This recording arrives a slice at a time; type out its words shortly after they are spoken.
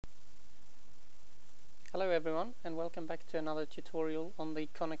Hello everyone, and welcome back to another tutorial on the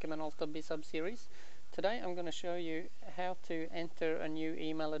Konica Minolta bizhub series. Today I'm going to show you how to enter a new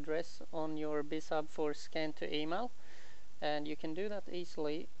email address on your bizhub for scan to email, and you can do that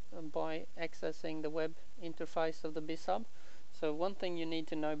easily by accessing the web interface of the bizhub. So one thing you need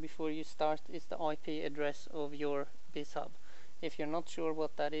to know before you start is the IP address of your bizhub. If you're not sure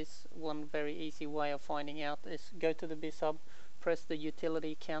what that is, one very easy way of finding out is go to the bizhub, press the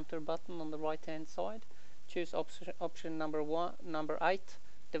utility counter button on the right hand side, choose option number 8,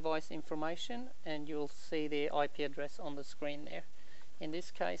 device information, and you'll see the IP address on the screen there. In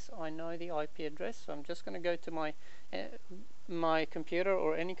this case I know the IP address, so I'm just going to go to my computer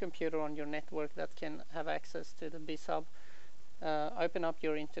or any computer on your network that can have access to the bizhub. Open up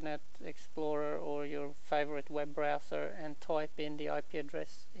your Internet Explorer or your favorite web browser and type in the IP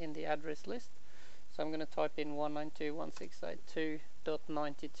address in the address list. So I'm going to type in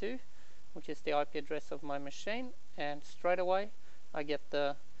 192.168.2.92, which is the IP address of my machine, and straight away I get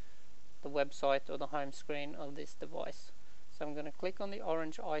the website or the home screen of this device. So I'm going to click on the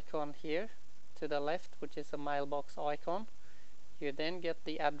orange icon here to the left, which is a mailbox icon. You then get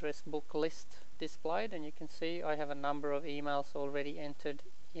the address book list displayed, and you can see I have a number of emails already entered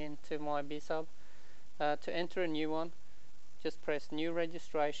into my bizhub. To enter a new one, just press new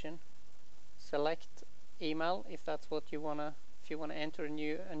registration, select email if that's what you wanna. If you want to enter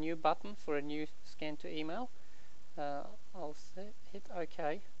a new button for a new scan to email, I'll hit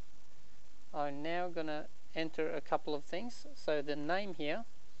OK. I'm now gonna enter a couple of things. So the name here,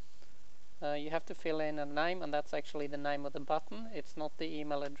 you have to fill in a name, and that's actually the name of the button. It's not the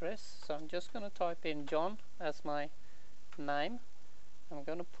email address. So I'm just going to type in John as my name. I'm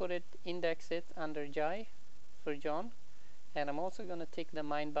going to index it under J for John, and I'm also going to tick the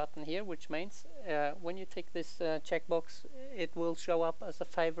main button here, which means when you tick this checkbox, it will show up as a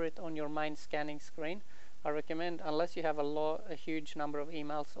favorite on your main scanning screen. I recommend, unless you have a huge number of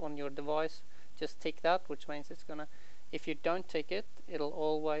emails on your device, just tick that, which means it's gonna, if you don't tick it, it'll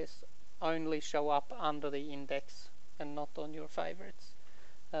always only show up under the index and not on your favorites.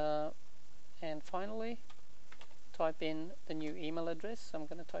 And finally, type in the new email address. So I'm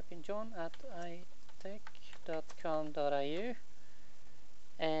going to type in john@itech.com.au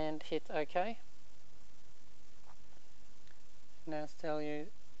and hit OK. Now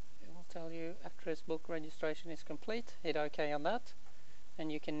it will tell you address book registration is complete. Hit OK on that,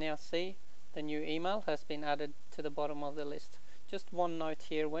 and you can now see the new email has been added to the bottom of the list. Just one note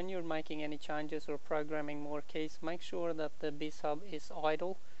here: when you're making any changes or programming more keys, make sure that the bizhub is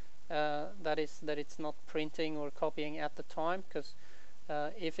idle, that it's not printing or copying at the time, because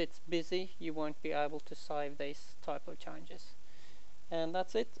if it's busy you won't be able to save these type of changes. And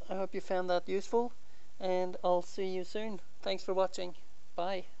that's it. I hope you found that useful, and I'll see you soon. Thanks for watching.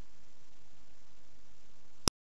 Bye.